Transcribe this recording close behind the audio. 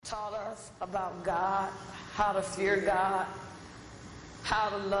taught us about God, how to fear God, how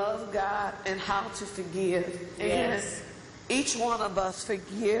to love God, and how to forgive. Yes. And each one of us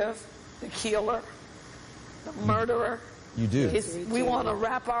forgive the killer, the murderer. You do. We want to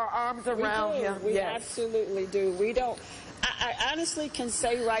wrap our arms around him. We absolutely do. We don't. I honestly can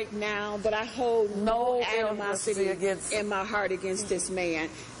say right now that I hold no animosity in my heart against this man,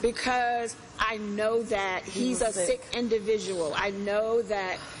 because I know that he's a sick individual. I know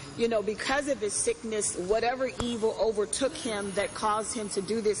that, you know, because of his sickness, whatever evil overtook him that caused him to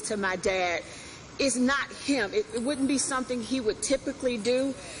do this to my dad is not him. It wouldn't be something he would typically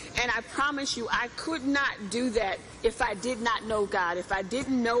do. And I promise you, I could not do that if I did not know God. If I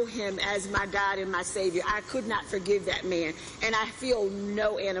didn't know him as my God and my Savior, I could not forgive that man. And I feel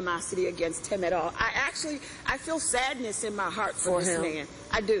no animosity against him at all. I feel sadness in my heart for this man.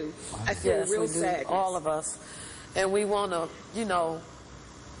 I do. I feel real sadness. All of us. And we want to, you know,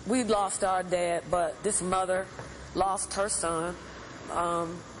 we lost our dad, but this mother lost her son,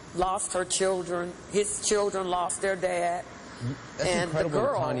 lost her children. His children lost their dad. That's and incredible, the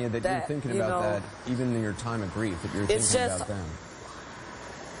girl Tanya, that you're thinking about that, even in your time of grief, that you're thinking about them.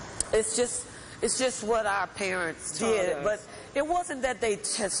 It's just what our parents did. But it wasn't that they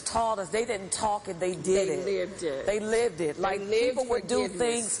just taught us. They didn't talk it. They did it. They lived it. They lived it. Like, people would do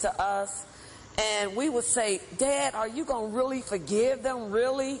things to us, and we would say, Dad, are you going to really forgive them,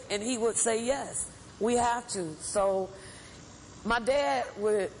 really? And he would say, yes, we have to. So my dad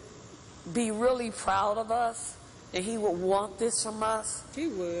would be really proud of us. And he would want this from us. He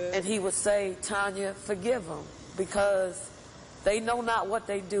would. And he would say, Tanya, forgive them, because they know not what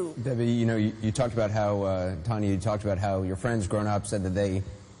they do. Debbie, you know, you talked about how, Tanya, you talked about how your friends growing up said that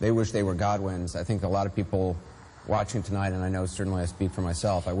they wish they were Godwins. I think a lot of people watching tonight, and I know certainly I speak for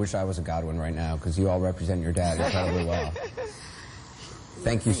myself, I wish I was a Godwin right now, because you all represent your dad incredibly well.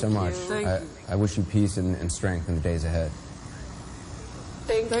 Thank you so much. I wish you peace and strength in the days ahead.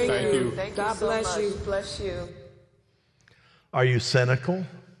 Thank you. God bless you. Bless you. Are you cynical?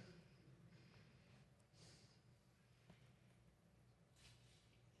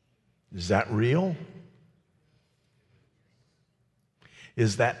 Is that real?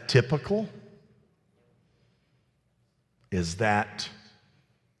 Is that typical? Is that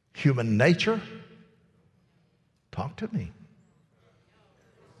human nature? Talk to me.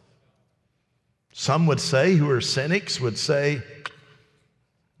 Some would say, who are cynics, would say,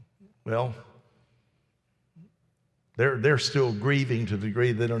 well, they're still grieving to the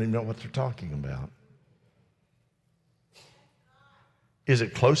degree they don't even know what they're talking about. Is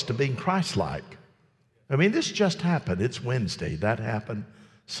it close to being Christ-like? I mean, this just happened. It's Wednesday. That happened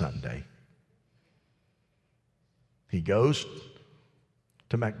Sunday. He goes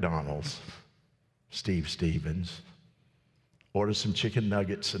to McDonald's, Steve Stevens, orders some chicken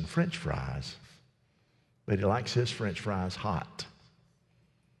nuggets and French fries, but he likes his French fries hot.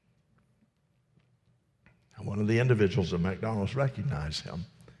 One of the individuals at McDonald's recognized him.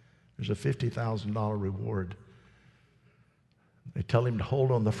 There's a $50,000 reward. They tell him to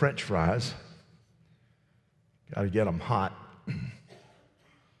hold on the French fries. Got to get them hot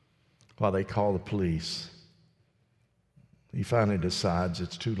while they call the police. He finally decides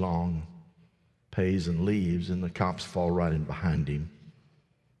it's too long, pays and leaves, and the cops fall right in behind him.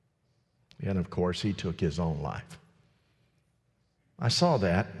 And of course, he took his own life. I saw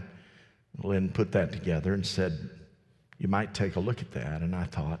that. Lynn put that together and said, you might take a look at that. And I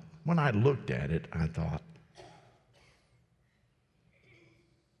thought, when I looked at it, I thought,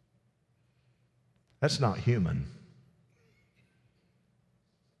 that's not human.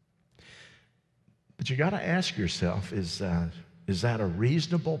 But you got to ask yourself, is that a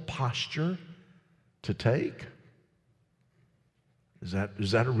reasonable posture to take? Is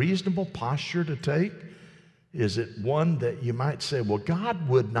that a reasonable posture to take? Is it one that you might say, well, God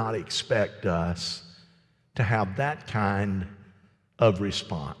would not expect us to have that kind of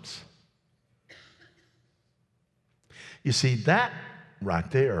response? You see, that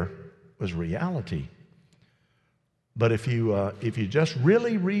right there was reality. But if you just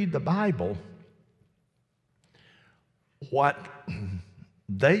really read the Bible, what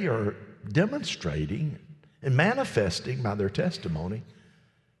they are demonstrating and manifesting by their testimony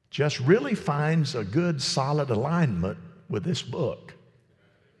just really finds a good, solid alignment with this book.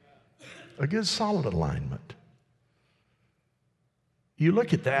 A good, solid alignment. You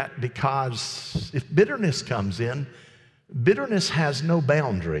look at that because if bitterness comes in, bitterness has no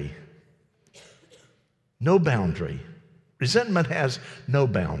boundary. No boundary. Resentment has no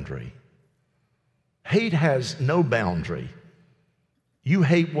boundary. Hate has no boundary. You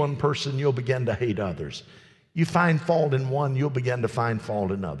hate one person, you'll begin to hate others. You find fault in one, you'll begin to find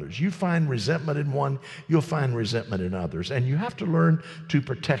fault in others. You find resentment in one, you'll find resentment in others. And you have to learn to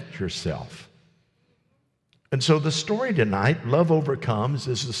protect yourself. And so the story tonight, Love Overcomes,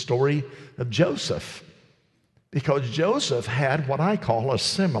 is the story of Joseph. Because Joseph had what I call a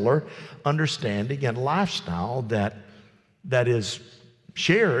similar understanding and lifestyle that is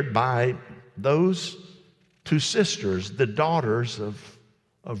shared by those two sisters, the daughters of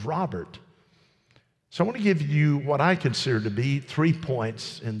Robert. So I want to give you what I consider to be 3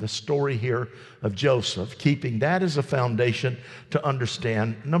 points in the story here of Joseph, keeping that as a foundation to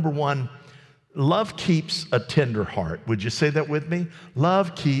understand. Number one, love keeps a tender heart. Would you say that with me?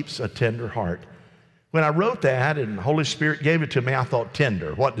 Love keeps a tender heart. When I wrote that and the Holy Spirit gave it to me, I thought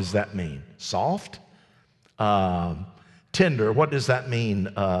tender. What does that mean? Soft? Tender, what does that mean?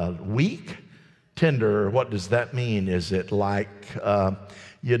 Weak? Tender, what does that mean? Is it like,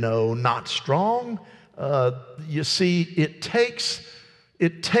 not strong? You see, it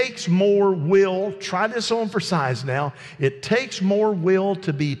takes more will. Try this on for size now. It takes more will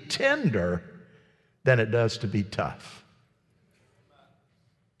to be tender than it does to be tough.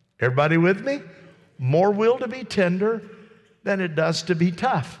 Everybody with me? More will to be tender than it does to be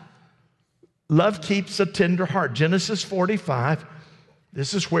tough. Love keeps a tender heart. Genesis 45,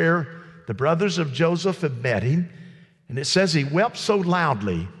 this is where the brothers of Joseph have met him. And it says he wept so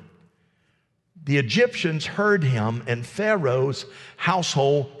loudly, the Egyptians heard him, and Pharaoh's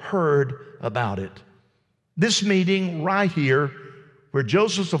household heard about it. This meeting right here, where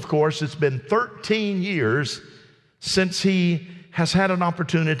Joseph, of course, it's been 13 years since he has had an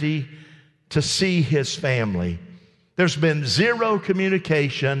opportunity to see his family. There's been zero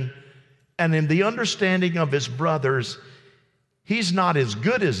communication, and in the understanding of his brothers, he's not as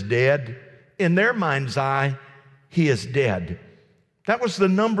good as dead. In their mind's eye, he is dead. That was the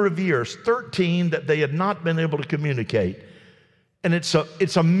number of years, 13, that they had not been able to communicate. And it's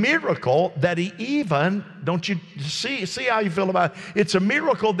a miracle that he even, don't you see how you feel about it? It's a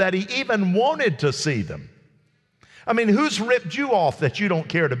miracle that he even wanted to see them. I mean, who's ripped you off that you don't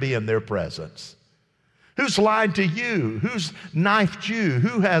care to be in their presence? Who's lied to you? Who's knifed you?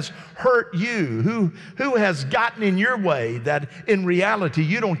 Who has hurt you? Who has gotten in your way that in reality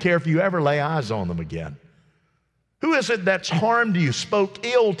you don't care if you ever lay eyes on them again? Who is it that's harmed you, spoke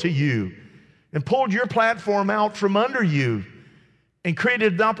ill to you, and pulled your platform out from under you and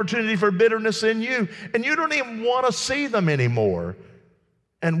created an opportunity for bitterness in you, and you don't even want to see them anymore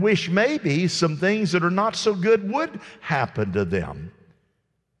and wish maybe some things that are not so good would happen to them?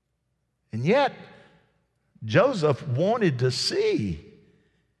 And yet, Joseph wanted to see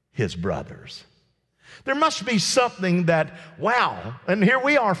his brothers. There must be something that, wow, and here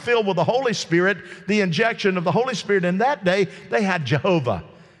we are filled with the Holy Spirit, the injection of the Holy Spirit. In that day, they had Jehovah.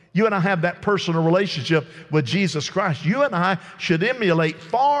 You and I have that personal relationship with Jesus Christ. You and I should emulate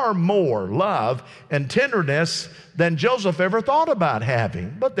far more love and tenderness than Joseph ever thought about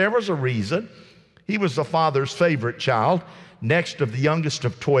having. But there was a reason. He was the father's favorite child, next of the youngest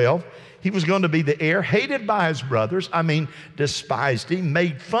of 12. He was going to be the heir, hated by his brothers. Despised him,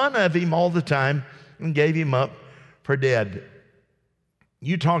 made fun of him all the time, and gave him up for dead.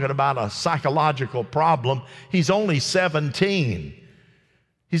 You talking about a psychological problem. He's only 17.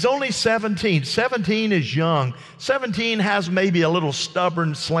 He's only 17. 17 is young. 17 has maybe a little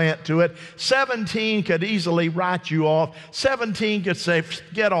stubborn slant to it. 17 could easily write you off. 17 could say,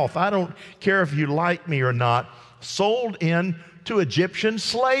 get off. I don't care if you like me or not. Sold in to Egyptian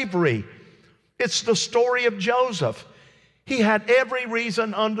slavery. It's the story of Joseph. He had every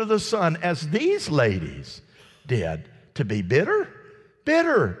reason under the sun, as these ladies did, to be bitter,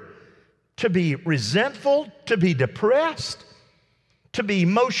 to be resentful, to be depressed, to be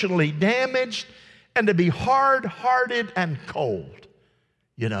emotionally damaged, and to be hard-hearted and cold.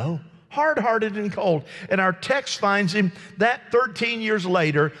 Hard-hearted and cold. And our text finds him that 13 years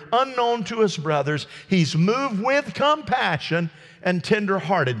later, unknown to his brothers, he's moved with compassion and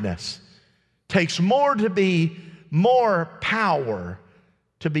tenderheartedness. Takes more power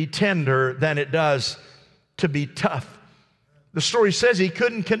to be tender than it does to be tough. The story says he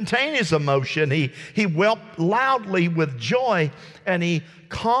couldn't contain his emotion. He wept loudly with joy, and he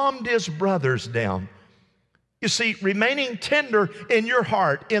calmed his brothers down. You see, remaining tender in your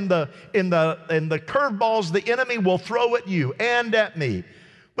heart, in the curveballs the enemy will throw at you and at me,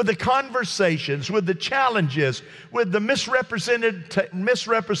 with the conversations, with the challenges, with the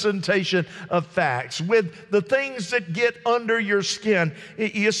misrepresentation of facts, with the things that get under your skin.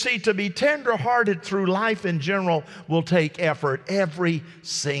 You see, to be tenderhearted through life in general will take effort every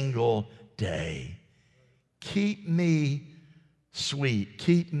single day. Keep me sweet.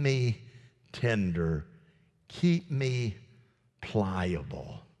 Keep me tender. Keep me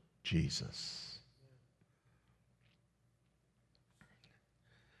pliable, Jesus.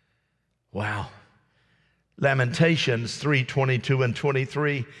 Wow. Lamentations 3:22 and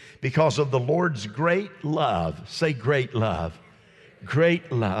 23. Because of the Lord's great love, say great love, great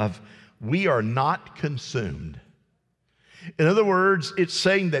love, we are not consumed. In other words, it's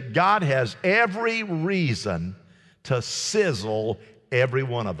saying that God has every reason to sizzle every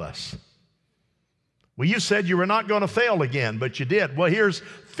one of us. Well, you said you were not going to fail again, but you did. Well, here's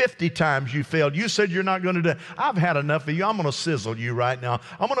 50 times you failed. You said you're not going to do it. I've had enough of you. I'm going to sizzle you right now.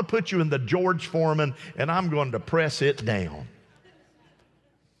 I'm going to put you in the George Foreman, and I'm going to press it down.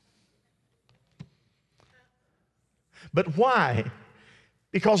 But why?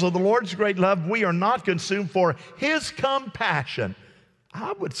 Because of the Lord's great love, we are not consumed, for His compassion.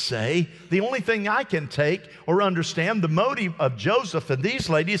 I would say the only thing I can take or understand the motive of Joseph and these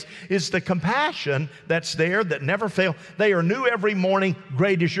ladies is the compassion that's there that never fails. They are new every morning.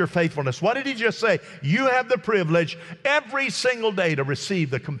 Great is your faithfulness. What did he just say? You have the privilege every single day to receive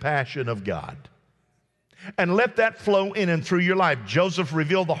the compassion of God. And let that flow in and through your life. Joseph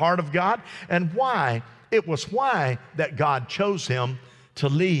revealed the heart of God. And why? It was why that God chose him to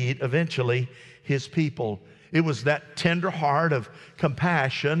lead eventually His people. It was that tender heart of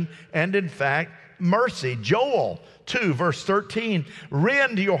compassion and, in fact, mercy. Joel 2, verse 13,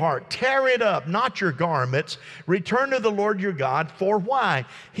 rend your heart, tear it up, not your garments. Return to the Lord your God, for why?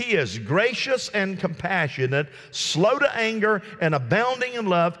 He is gracious and compassionate, slow to anger and abounding in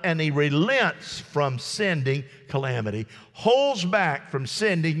love, and He relents from sending calamity, holds back from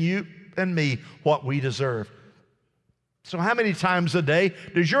sending you and me what we deserve. So how many times a day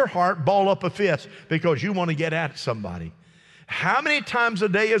does your heart ball up a fist because you want to get at somebody? How many times a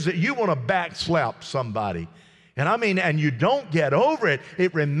day is it you want to backslap somebody? And you don't get over it.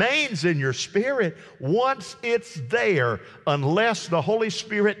 It remains in your spirit. Once it's there, unless the Holy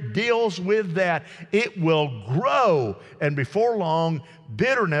Spirit deals with that, it will grow. And before long,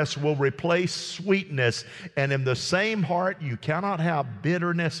 bitterness will replace sweetness. And in the same heart, you cannot have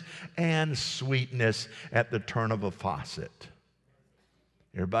bitterness and sweetness at the turn of a faucet.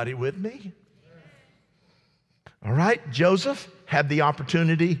 Everybody with me? All right, Joseph had the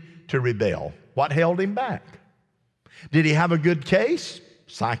opportunity to rebel. What held him back? Did he have a good case?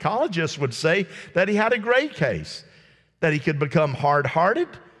 Psychologists would say that he had a great case, that he could become hard-hearted.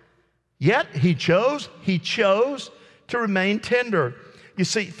 Yet he chose to remain tender. You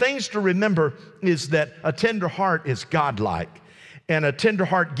see, things to remember is that a tender heart is godlike, and a tender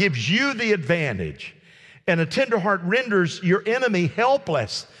heart gives you the advantage, and a tender heart renders your enemy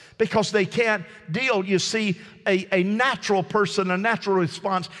helpless because they can't deal. You see, a natural person, a natural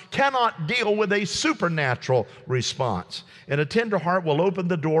response cannot deal with a supernatural response. And a tender heart will open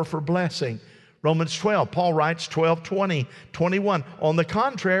the door for blessing. Romans 12, Paul writes 12, 20, 21. On the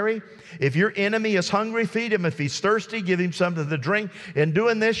contrary, if your enemy is hungry, feed him. If he's thirsty, give him something to drink. In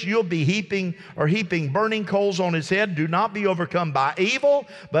doing this, you'll be heaping burning coals on his head. Do not be overcome by evil,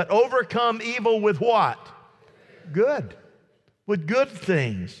 but overcome evil with what? Good. With good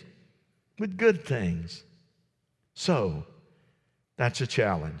things. With good things. So, that's a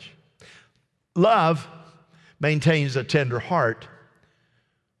challenge. Love maintains a tender heart.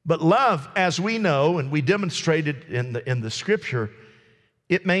 But love, as we know, and we demonstrated in the Scripture,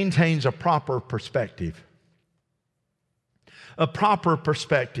 it maintains a proper perspective. A proper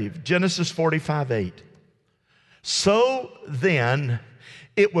perspective. Genesis 45:8. So then,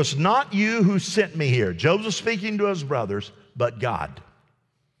 it was not you who sent me here. Joseph speaking to his brothers, but God.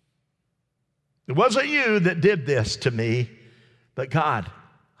 It wasn't you that did this to me, but God.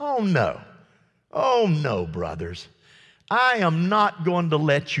 Oh no, brothers. I am not going to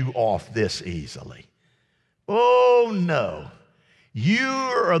let you off this easily. Oh no. You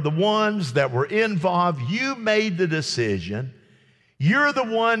are the ones that were involved. You made the decision. You're the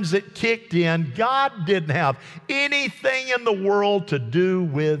ones that kicked in. God didn't have anything in the world to do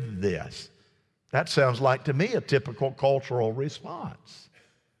with this. That sounds like to me a typical cultural response.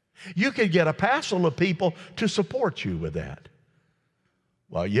 You could get a passel of people to support you with that.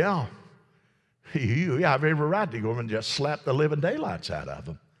 Well, yeah. You have every right to go and just slap the living daylights out of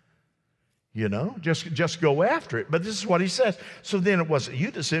them. You know, just go after it. But this is what he says. So then it wasn't you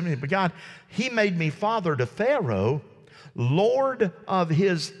that sent me, but God. He made me father to Pharaoh, Lord of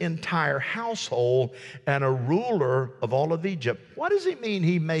his entire household, and a ruler of all of Egypt. What does he mean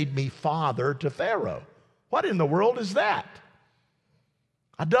he made me father to Pharaoh? What in the world is that?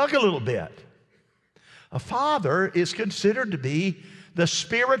 I dug a little bit. A father is considered to be the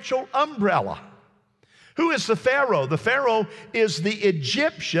spiritual umbrella. Who is the Pharaoh? The Pharaoh is the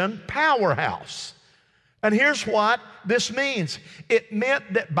Egyptian powerhouse. And here's what this means. It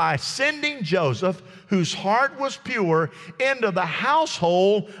meant that by sending Joseph, whose heart was pure, into the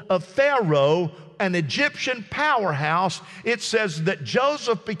household of Pharaoh, an Egyptian powerhouse, it says that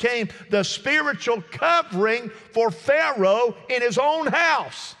Joseph became the spiritual covering for Pharaoh in his own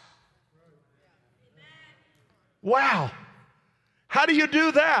house. Wow. How do you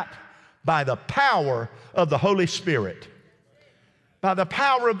do that? By the power of the Holy Spirit. By the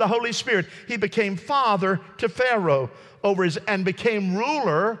power of the Holy Spirit, he became father to Pharaoh and became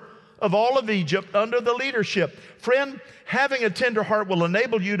ruler of all of Egypt under the leadership. Friend, having a tender heart will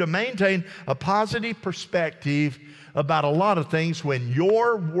enable you to maintain a positive perspective about a lot of things when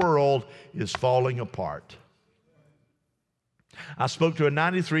your world is falling apart. I spoke to a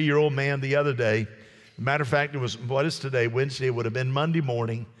 93-year-old man the other day. Matter of fact, it was, what is today? Wednesday. It would have been Monday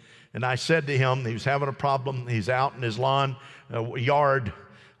morning. And I said to him, he was having a problem. He's out in his lawn yard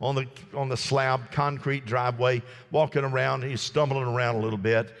on the slab, concrete driveway, walking around. He's stumbling around a little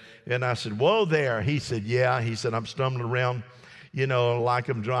bit. And I said, whoa there. He said, yeah. He said, I'm stumbling around, like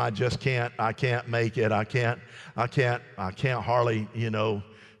I'm dry. I can't make it. I can't hardly,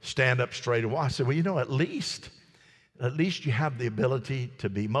 stand up straight. I said, well, at least you have the ability to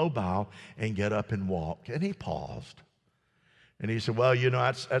be mobile and get up and walk. And he paused. And he said, well,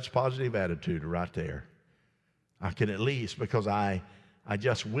 that's positive attitude right there. I can at least, because I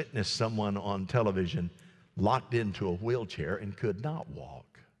just witnessed someone on television locked into a wheelchair and could not walk.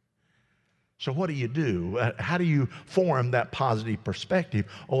 So what do? How do you form that positive perspective?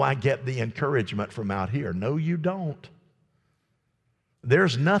 Oh, I get the encouragement from out here. No, you don't.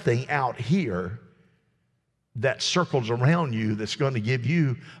 There's nothing out here that circles around you that's going to give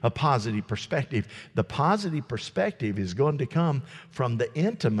you a positive perspective. The positive perspective is going to come from the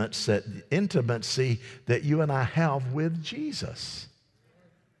intimacy that you and I have with Jesus.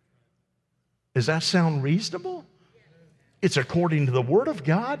 Does that sound reasonable? It's according to the Word of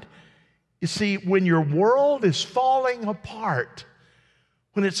God. You see, when your world is falling apart,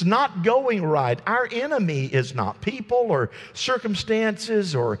 when it's not going right, our enemy is not people or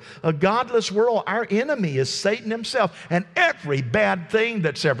circumstances or a godless world. Our enemy is Satan himself. And every bad thing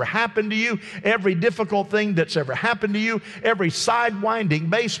that's ever happened to you, every difficult thing that's ever happened to you, every sidewinding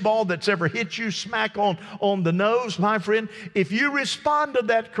baseball that's ever hit you smack on the nose, my friend, if you respond to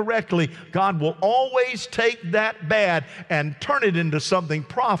that correctly, God will always take that bad and turn it into something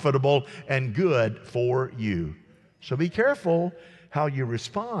profitable and good for you. So be careful how you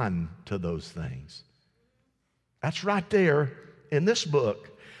respond to those things. That's right there in this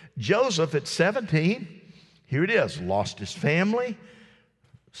book. Joseph at 17, here it is, lost his family,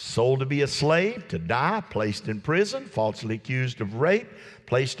 sold to be a slave, to die, placed in prison, falsely accused of rape,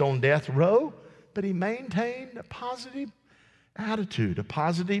 placed on death row, but he maintained a positive attitude, a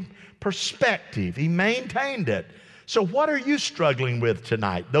positive perspective. He maintained it. So what are you struggling with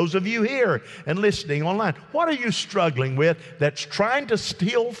tonight? Those of you here and listening online, what are you struggling with that's trying to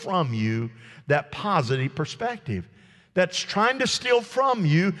steal from you that positive perspective? That's trying to steal from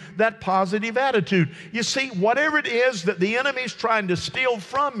you that positive attitude. You see, whatever it is that the enemy's trying to steal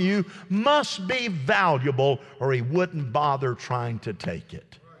from you must be valuable, or he wouldn't bother trying to take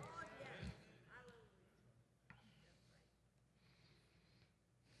it.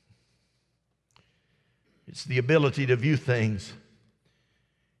 It's the ability to view things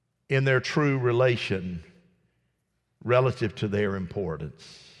in their true relation relative to their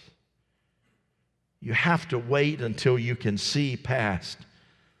importance. You have to wait until you can see past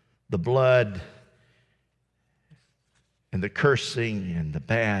the blood and the cursing and the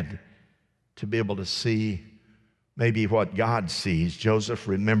bad to be able to see maybe what God sees. Joseph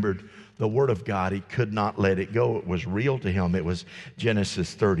remembered the Word of God. He could not let it go. It was real to him. It was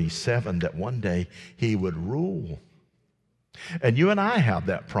Genesis 37 that one day he would rule. And you and I have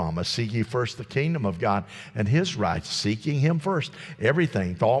that promise. Seek ye first the kingdom of God and His rights. Seeking Him first.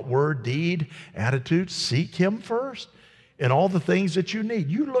 Everything, thought, word, deed, attitude, seek Him first. And all the things that you need.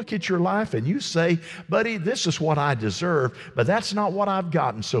 You look at your life and you say, buddy, this is what I deserve, but that's not what I've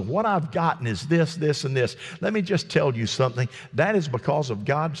gotten. So what I've gotten is this, this, and this. Let me just tell you something. That is because of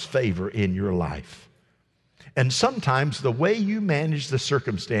God's favor in your life. And sometimes the way you manage the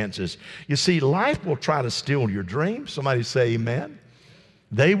circumstances, you see, life will try to steal your dreams. Somebody say amen.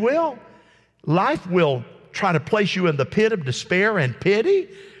 They will. Life will try to place you in the pit of despair and pity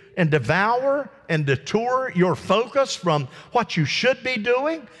and devour and detour your focus from what you should be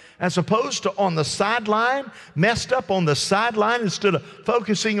doing, as opposed to on the sideline, messed up on the sideline, instead of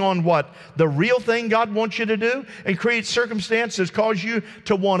focusing on what the real thing God wants you to do, and create circumstances cause you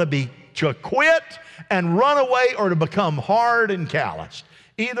to want to quit and run away, or to become hard and calloused.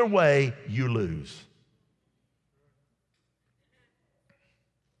 Either way, you lose.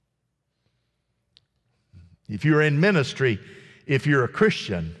 If you're in ministry, if you're a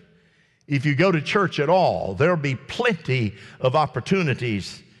Christian, if you go to church at all, there'll be plenty of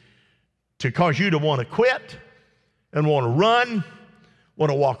opportunities to cause you to want to quit and want to run, want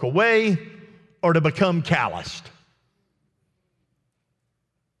to walk away, or to become calloused.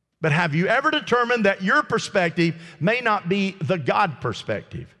 But have you ever determined that your perspective may not be the God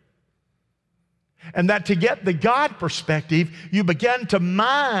perspective? And that to get the God perspective, you begin to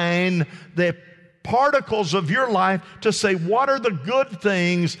mine the particles of your life to say, what are the good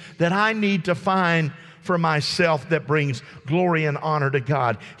things that I need to find for myself that brings glory and honor to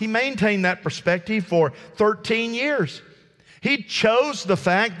God? He maintained that perspective for 13 years. He chose the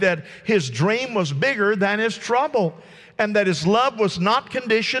fact that his dream was bigger than his trouble, and that his love was not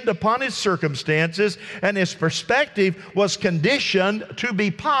conditioned upon his circumstances, and his perspective was conditioned to be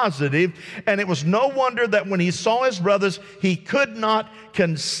positive. And it was no wonder that when he saw his brothers, he could not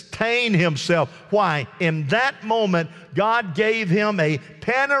contain himself. Why? In that moment, God gave him a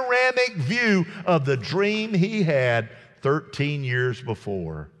panoramic view of the dream he had 13 years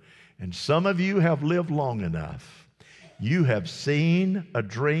before. And some of you have lived long enough. You have seen a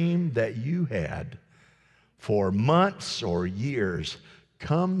dream that you had for months or years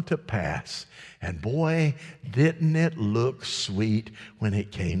come to pass. And boy, didn't it look sweet when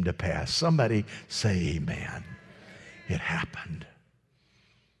it came to pass. Somebody say amen. It happened.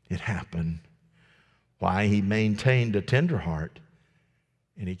 It happened. Why? He maintained a tender heart,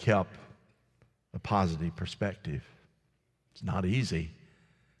 and he kept a positive perspective. It's not easy.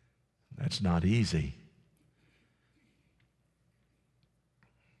 That's not easy.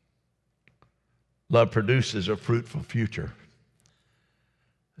 Love produces a fruitful future,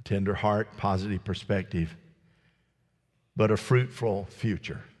 a tender heart, positive perspective, but a fruitful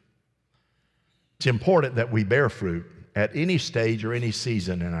future. It's important that we bear fruit at any stage or any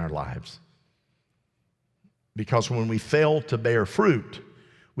season in our lives. Because when we fail to bear fruit,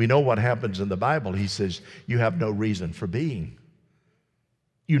 we know what happens in the Bible. He says, you have no reason for being.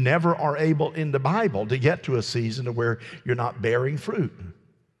 You never are able in the Bible to get to a season where you're not bearing fruit.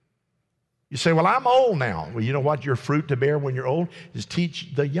 You say, well, I'm old now. Well, you know what your fruit to bear when you're old is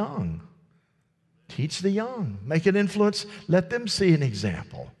teach the young. Teach the young. Make an influence. Let them see an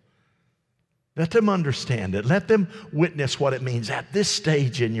example. Let them understand it. Let them witness what it means at this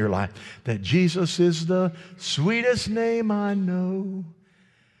stage in your life, that Jesus is the sweetest name I know,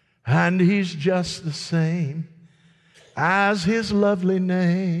 and he's just the same as his lovely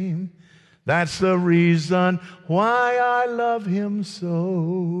name. That's the reason why I love him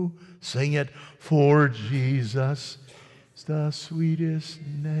so. Sing it. For Jesus is the sweetest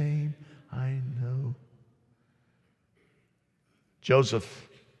name I know. Joseph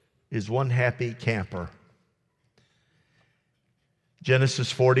is one happy camper.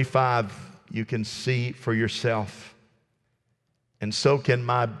 Genesis 45, you can see for yourself. And so can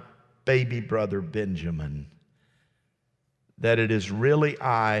my baby brother Benjamin, that it is really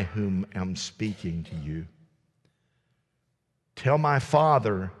I whom am speaking to you. Tell my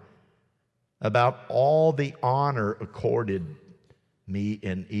father about all the honor accorded me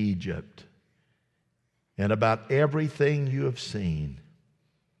in Egypt, and about everything you have seen.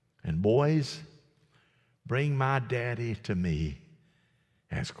 And boys, bring my daddy to me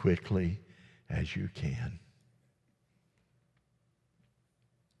as quickly as you can.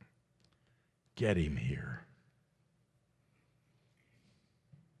 Get him here.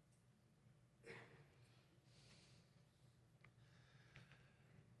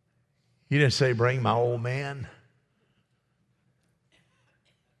 He didn't say, bring my old man.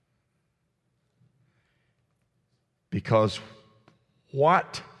 Because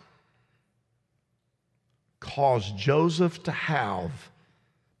what caused Joseph to have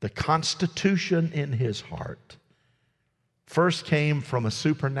the constitution in his heart first came from a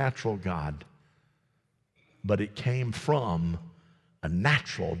supernatural God, but it came from a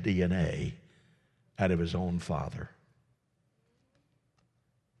natural DNA out of his own father.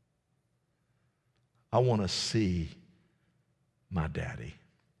 I want to see my daddy.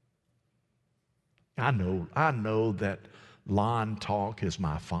 I know that lawn talk is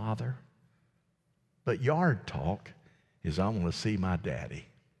my father, but yard talk is I want to see my daddy.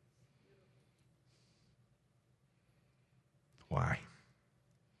 Why?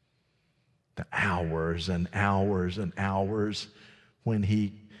 The hours and hours and hours when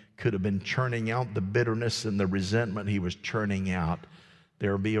he could have been churning out the bitterness and the resentment he was churning out.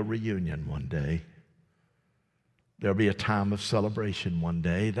 There'll be a reunion one day. There'll be a time of celebration one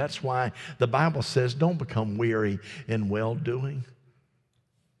day. That's why the Bible says, don't become weary in well-doing.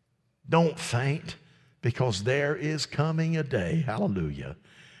 Don't faint, because there is coming a day, hallelujah,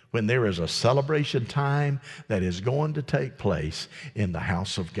 when there is a celebration time that is going to take place in the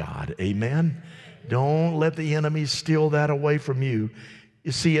house of God. Amen? Don't let the enemy steal that away from you.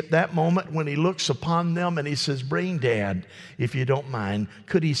 You see, at that moment when he looks upon them and he says, bring Dad, if you don't mind,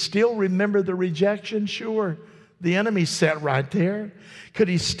 could he still remember the rejection? Sure. The enemy sat right there. Could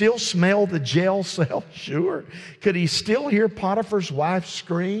he still smell the jail cell? Sure. Could he still hear Potiphar's wife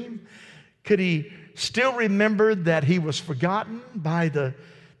scream? Could he still remember that he was forgotten by the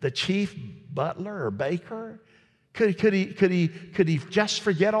chief butler or baker? Could he just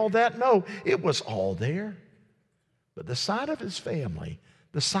forget all that? No, it was all there. But the sight of his family,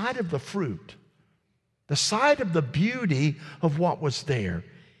 the sight of the fruit, the sight of the beauty of what was there,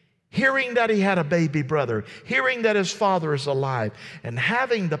 hearing that he had a baby brother, hearing that his father is alive, and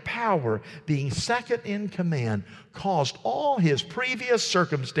having the power, being second in command, caused all his previous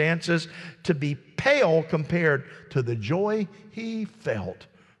circumstances to be pale compared to the joy he felt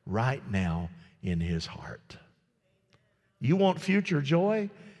right now in his heart. You want future joy?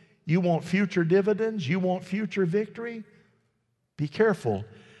 You want future dividends? You want future victory? Be careful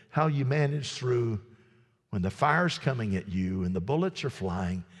how you manage through when the fire's coming at you and the bullets are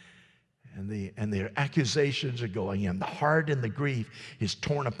flying and the accusations are going in. The heart and the grief is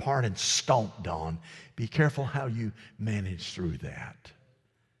torn apart and stomped on. Be careful how you manage through that,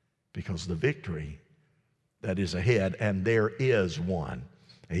 because the victory that is ahead, and there is one,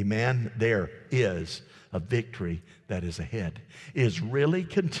 amen, there is a victory that is ahead, is really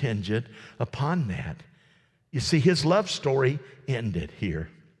contingent upon that. You see, his love story ended here.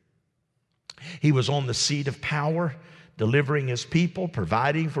 He was on the seat of power, delivering his people,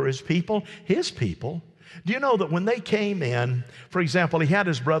 providing for his people. Do you know that when they came in, for example, he had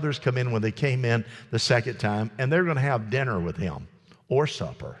his brothers come in when they came in the second time, and they're going to have dinner with him or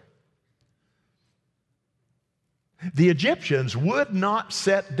supper. The Egyptians would not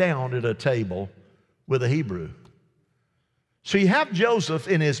sit down at a table with a Hebrew. So you have Joseph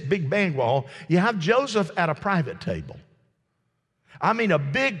in his big banquet hall. You have Joseph at a private table. I mean a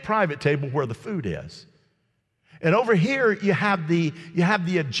big private table where the food is. And over here you have the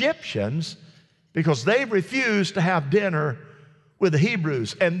Egyptians, because they refused to have dinner with the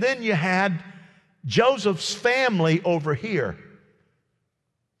Hebrews. And then you had Joseph's family over here.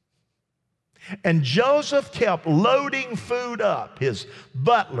 And Joseph kept loading food up, his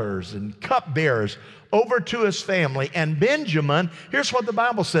butlers and cupbearers, over to his family. And Benjamin, here's what the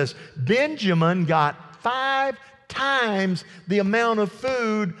Bible says, Benjamin got 5 times the amount of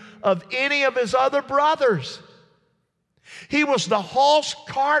food of any of his other brothers. He was the horse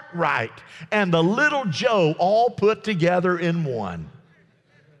Cartwright and the little Joe all put together in one.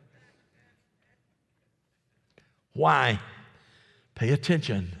 Why? Pay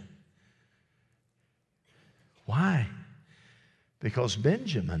attention. Why? Because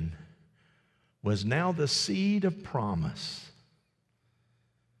Benjamin was now the seed of promise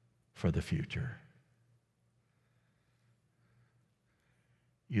for the future.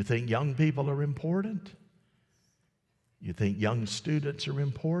 You think young people are important? You think young students are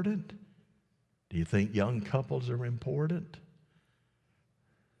important? Do you think young couples are important?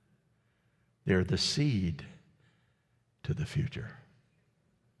 They're the seed to the future.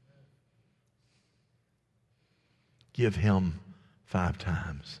 Give him 5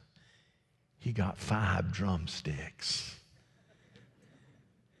 times. He got 5 drumsticks.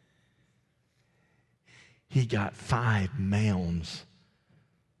 He got 5 mounds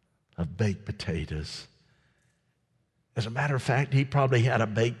of baked potatoes. As a matter of fact, he probably had a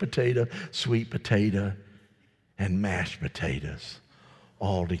baked potato, sweet potato, and mashed potatoes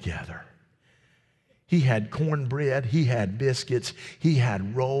all together. He had cornbread, he had biscuits, he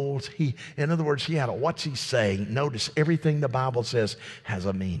had rolls. In other words, he had what's he saying? Notice everything the Bible says has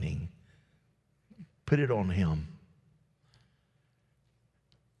a meaning. Put it on him.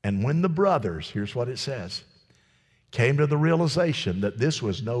 And when the brothers, here's what it says, came to the realization that this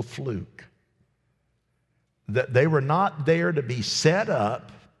was no fluke, that they were not there to be set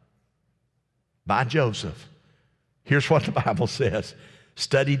up by Joseph. Here's what the Bible says,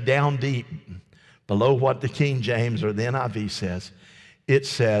 studied down deep below what the King James or the NIV says. It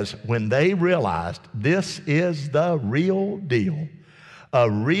says, when they realized this is the real deal, a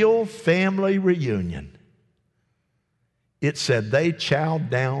real family reunion, it said they chowed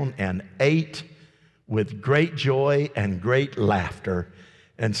down and ate with great joy and great laughter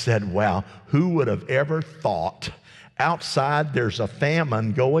and said, wow, who would have ever thought? Outside, there's a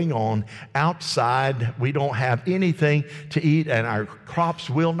famine going on. Outside, we don't have anything to eat and our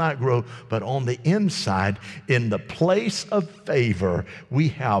crops will not grow. But on the inside, in the place of favor, we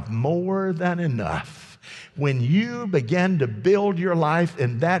have more than enough. when you begin to build your life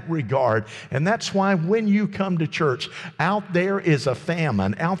in that regard. And that's why when you come to church, out there is a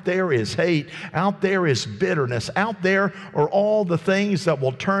famine, out there is hate, out there is bitterness, out there are all the things that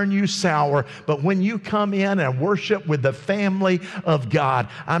will turn you sour. But when you come in and worship with the family of God,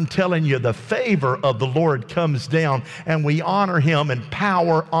 I'm telling you, the favor of the Lord comes down, and we honor Him in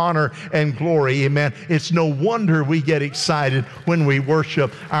power, honor, and glory. Amen. It's no wonder we get excited when we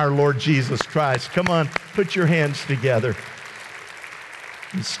worship our Lord Jesus Christ. Come on, put your hands together.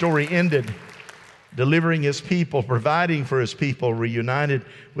 The story ended delivering His people, providing for His people, reunited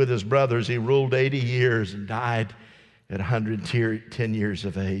with His brothers. He ruled 80 years and died at 110 years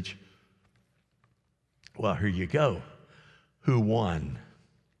of age. Well, here you go. Who won?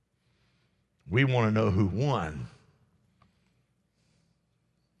 We want to know who won.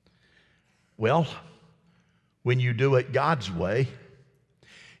 Well, when you do it God's way,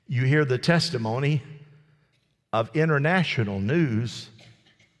 you hear the testimony of international news,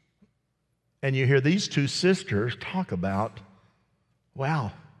 and you hear these two sisters talk about,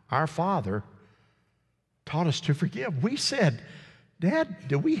 wow, our Father taught us to forgive. We said, Dad,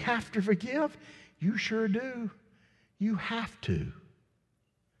 do we have to forgive? You sure do. You have to.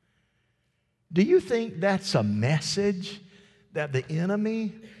 Do you think that's a message that the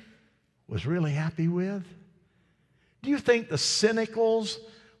enemy was really happy with? Do you think the cynicals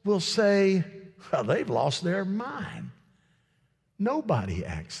will say, well, they've lost their mind? Nobody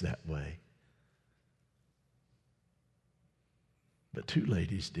acts that way. But two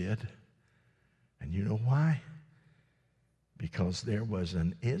ladies did. And you know why? Because there was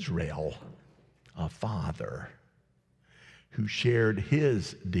an Israel, a father, who shared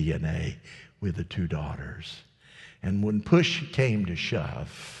his DNA with the two daughters. And when push came to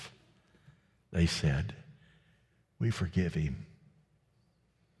shove, they said, we forgive him.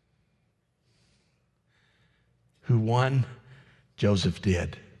 Who won? Joseph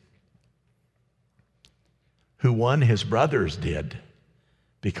did. Who won? His brothers did,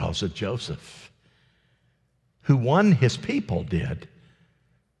 because of Joseph. Who won? His people did.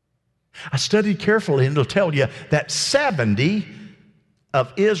 I studied carefully, and it'll tell you that 70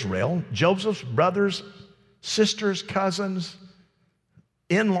 of Israel, Joseph's brothers, sisters, cousins,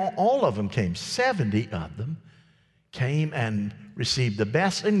 in-law, all of them came. 70 of them came and received the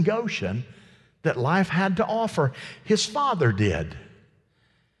best in Goshen that life had to offer. His father did.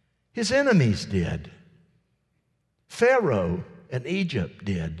 His enemies did. Pharaoh and Egypt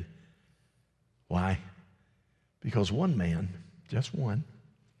did. Why? Because one man, just one,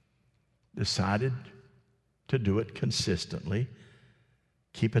 decided to do it consistently,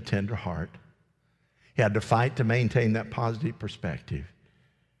 keep a tender heart. He had to fight to maintain that positive perspective.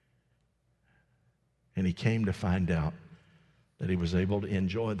 And he came to find out that he was able to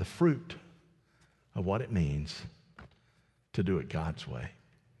enjoy the fruit of what it means to do it God's way.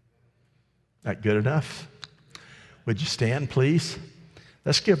 That good enough? Would you stand, please?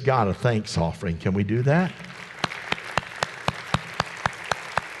 Let's give God a thanks offering. Can we do that?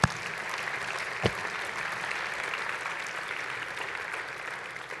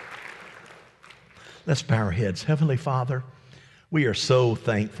 Let's bow our heads. Heavenly Father, we are so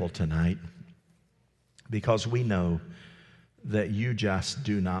thankful tonight because we know that you just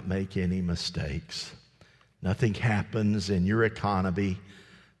do not make any mistakes. Nothing happens in your economy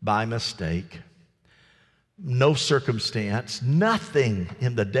by mistake. No circumstance, nothing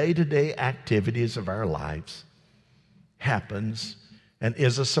in the day-to-day activities of our lives happens and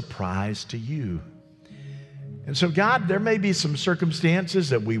is a surprise to you. And so, God, there may be some circumstances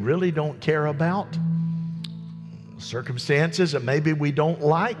that we really don't care about, circumstances that maybe we don't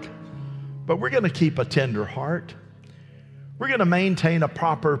like, but we're going to keep a tender heart. We're going to maintain a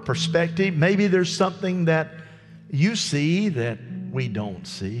proper perspective. Maybe there's something that you see that we don't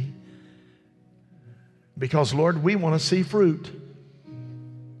see. Because, Lord, we want to see fruit.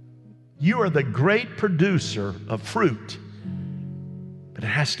 You are the great producer of fruit, but it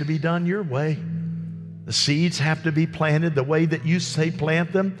has to be done your way. The seeds have to be planted the way that you say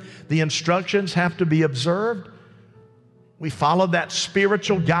plant them. The instructions have to be observed. We follow that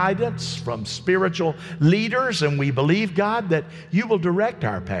spiritual guidance from spiritual leaders, and we believe, God, that you will direct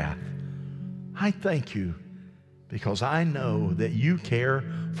our path. I thank you because I know that you care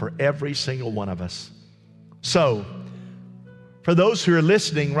for every single one of us. So, for those who are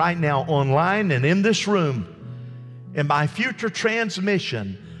listening right now online and in this room, and by future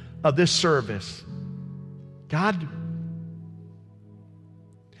transmission of this service, God,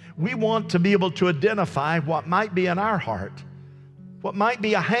 we want to be able to identify what might be in our heart, what might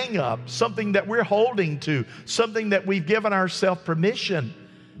be a hang-up, something that we're holding to, something that we've given ourselves permission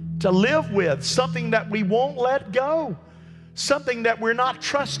to live with, something that we won't let go, something that we're not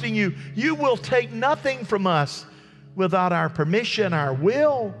trusting you. You will take nothing from us without our permission, our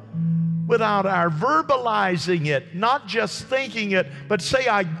will, without our verbalizing it, not just thinking it, but say,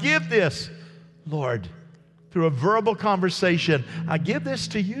 I give this, Lord, through a verbal conversation. I give this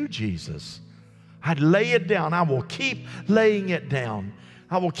to you, Jesus. I lay it down. I will keep laying it down.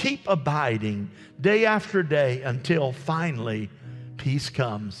 I will keep abiding day after day until finally peace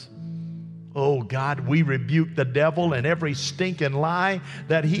comes. Oh God, we rebuke the devil and every stinking lie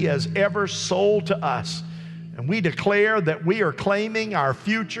that he has ever sold to us. And we declare that we are claiming our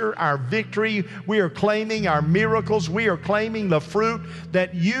future, our victory. We are claiming our miracles. We are claiming the fruit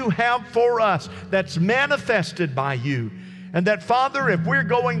that you have for us that's manifested by you. And that, Father, if we're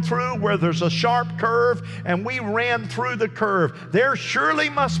going through where there's a sharp curve and we ran through the curve, there surely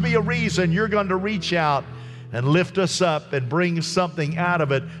must be a reason you're going to reach out and lift us up and bring something out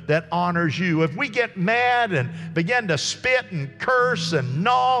of it that honors you. If we get mad and begin to spit and curse and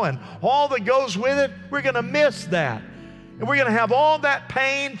gnaw and all that goes with it, we're going to miss that. And we're going to have all that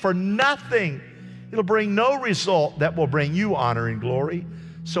pain for nothing. It'll bring no result that will bring you honor and glory.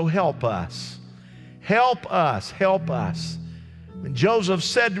 So help us. Help us. Help us. When Joseph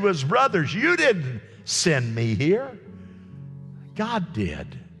said to his brothers, you didn't send me here. God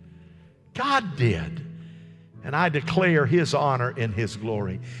did. God did. And I declare his honor and his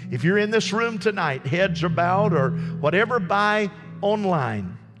glory. If you're in this room tonight, heads are bowed or whatever, by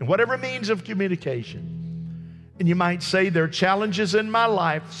online, and whatever means of communication, and you might say there are challenges in my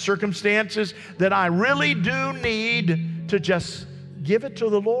life, circumstances that I really do need to just give it to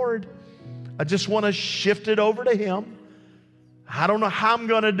the Lord. I just want to shift it over to him. I don't know how I'm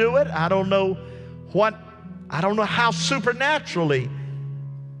going to do it. I don't know how supernaturally,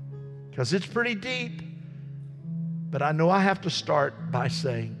 because it's pretty deep. But I know I have to start by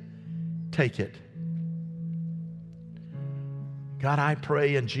saying, take it. God, I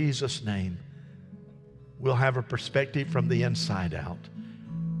pray in Jesus' name, we'll have a perspective from the inside out.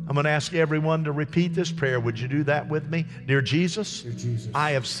 I'm going to ask everyone to repeat this prayer. Would you do that with me? Dear Jesus,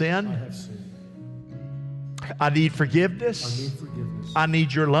 I have sinned. I need forgiveness. I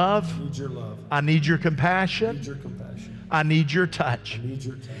need your love. I need your compassion. I need your touch.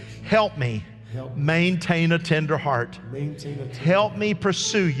 Help me maintain a tender heart. Help me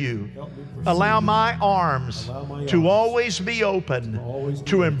pursue you. Allow my arms to always be open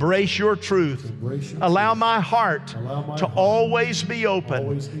to embrace your truth. Allow my heart to always be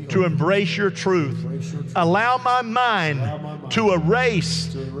open to embrace your truth. Allow my mind to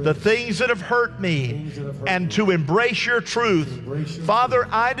erase the things that have hurt me and to embrace your truth. Father,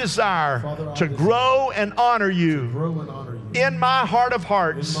 I desire to grow and honor you. In my heart of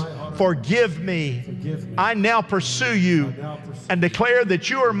hearts, forgive me. I now pursue you and declare that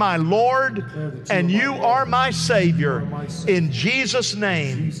you are my Lord and you are my Savior. In Jesus'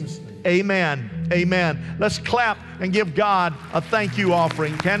 name, amen. Amen. Let's clap and give God a thank you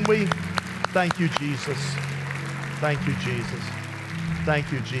offering, can we? Thank you, Jesus. Thank you, Jesus.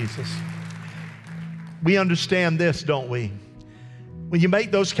 Thank you, Jesus. We understand this, don't we? When you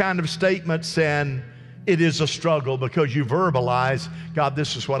make those kind of statements and it is a struggle because you verbalize, God,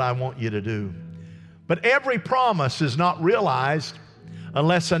 this is what I want you to do. But every promise is not realized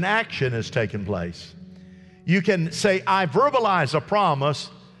unless an action has taken place. You can say, I verbalize a promise,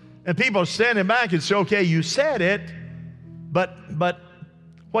 and people are standing back and say, okay, you said it, but what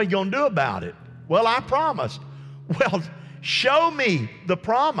are you going to do about it? Well, I promised. Well, show me the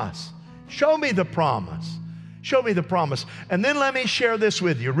promise. Show me the promise. Show me the promise. And then let me share this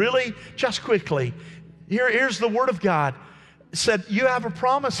with you, really, just quickly. Here's the Word of God. It said, you have a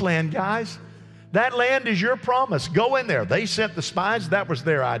promised land, guys. That land is your promise. Go in there. They sent the spies. That was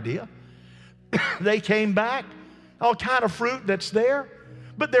their idea. They came back. All kind of fruit that's there.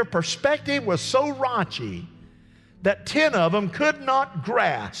 But their perspective was so raunchy that 10 of them could not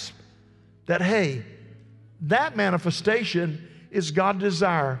grasp that, hey, that manifestation is God's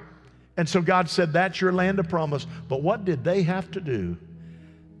desire. And so God said, that's your land of promise. But what did they have to do?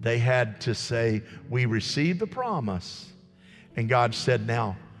 They had to say, we received the promise. And God said,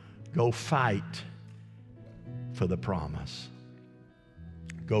 now go fight for the promise.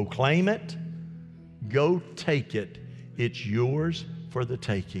 Go claim it. Go take it. It's yours for the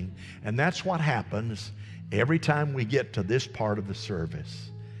taking. And that's what happens every time we get to this part of the service.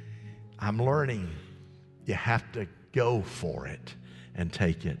 I'm learning you have to go for it and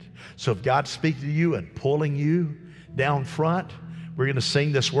take it. So if God speaks to you and pulling you down front, We're going to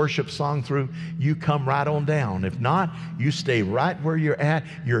sing this worship song through. You come right on down. If not, you stay right where you're at.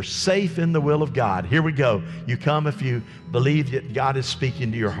 You're safe in the will of God. Here we go. You come if you believe that God is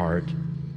speaking to your heart.